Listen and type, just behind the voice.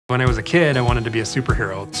When I was a kid, I wanted to be a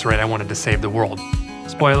superhero. That's right, I wanted to save the world.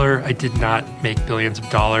 Spoiler, I did not make billions of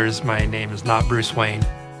dollars. My name is not Bruce Wayne.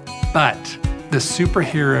 But the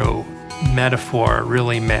superhero metaphor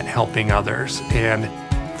really meant helping others and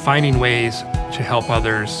finding ways to help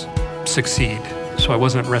others succeed. So I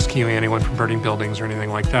wasn't rescuing anyone from burning buildings or anything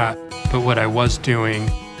like that. But what I was doing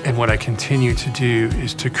and what I continue to do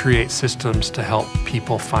is to create systems to help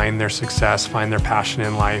people find their success, find their passion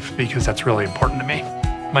in life, because that's really important to me.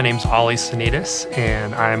 My name's Oli Sanidas,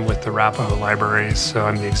 and I'm with the Arapahoe Libraries, so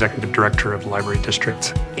I'm the Executive Director of the Library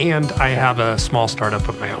District, and I have a small startup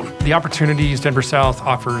of my own. The opportunities Denver South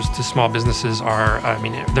offers to small businesses are,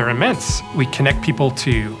 they're immense. We connect people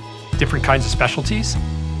to different kinds of specialties,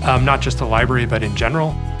 not just the library, but in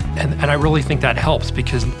general, and I really think that helps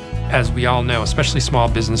because, as we all know, especially small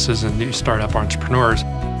businesses and new startup entrepreneurs,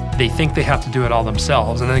 they think they have to do it all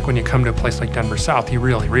themselves. And I think when you come to a place like Denver South, you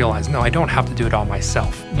really realize, no, I don't have to do it all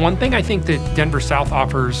myself. One thing I think that Denver South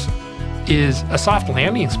offers is a soft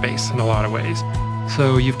landing space in a lot of ways.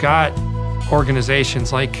 So you've got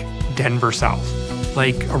organizations like Denver South,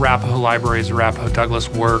 like Arapahoe Libraries, Arapahoe Douglas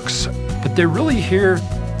Works, but they're really here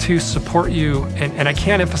to support you. And I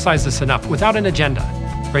can't emphasize this enough, without an agenda,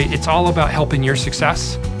 right? It's all about helping your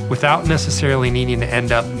success without necessarily needing to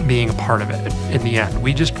end up being a part of it in the end.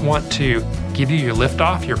 We just want to give you your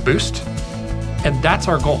liftoff, your boost, and that's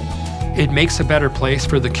our goal. It makes a better place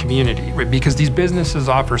for the community, right? Because these businesses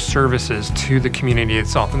offer services to the community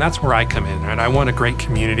itself, and that's where I come in, right? I want a great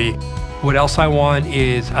community. What else I want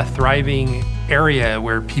is a thriving area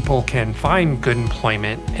where people can find good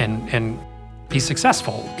employment and be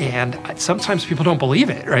successful. And sometimes people don't believe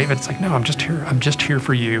it, right? But it's like, no, I'm just here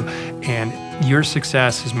for you. And your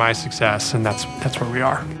success is my success, and that's where we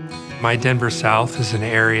are. My Denver South is an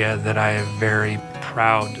area that I am very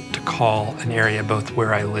proud to call an area both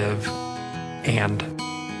where I live and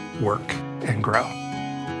work and grow.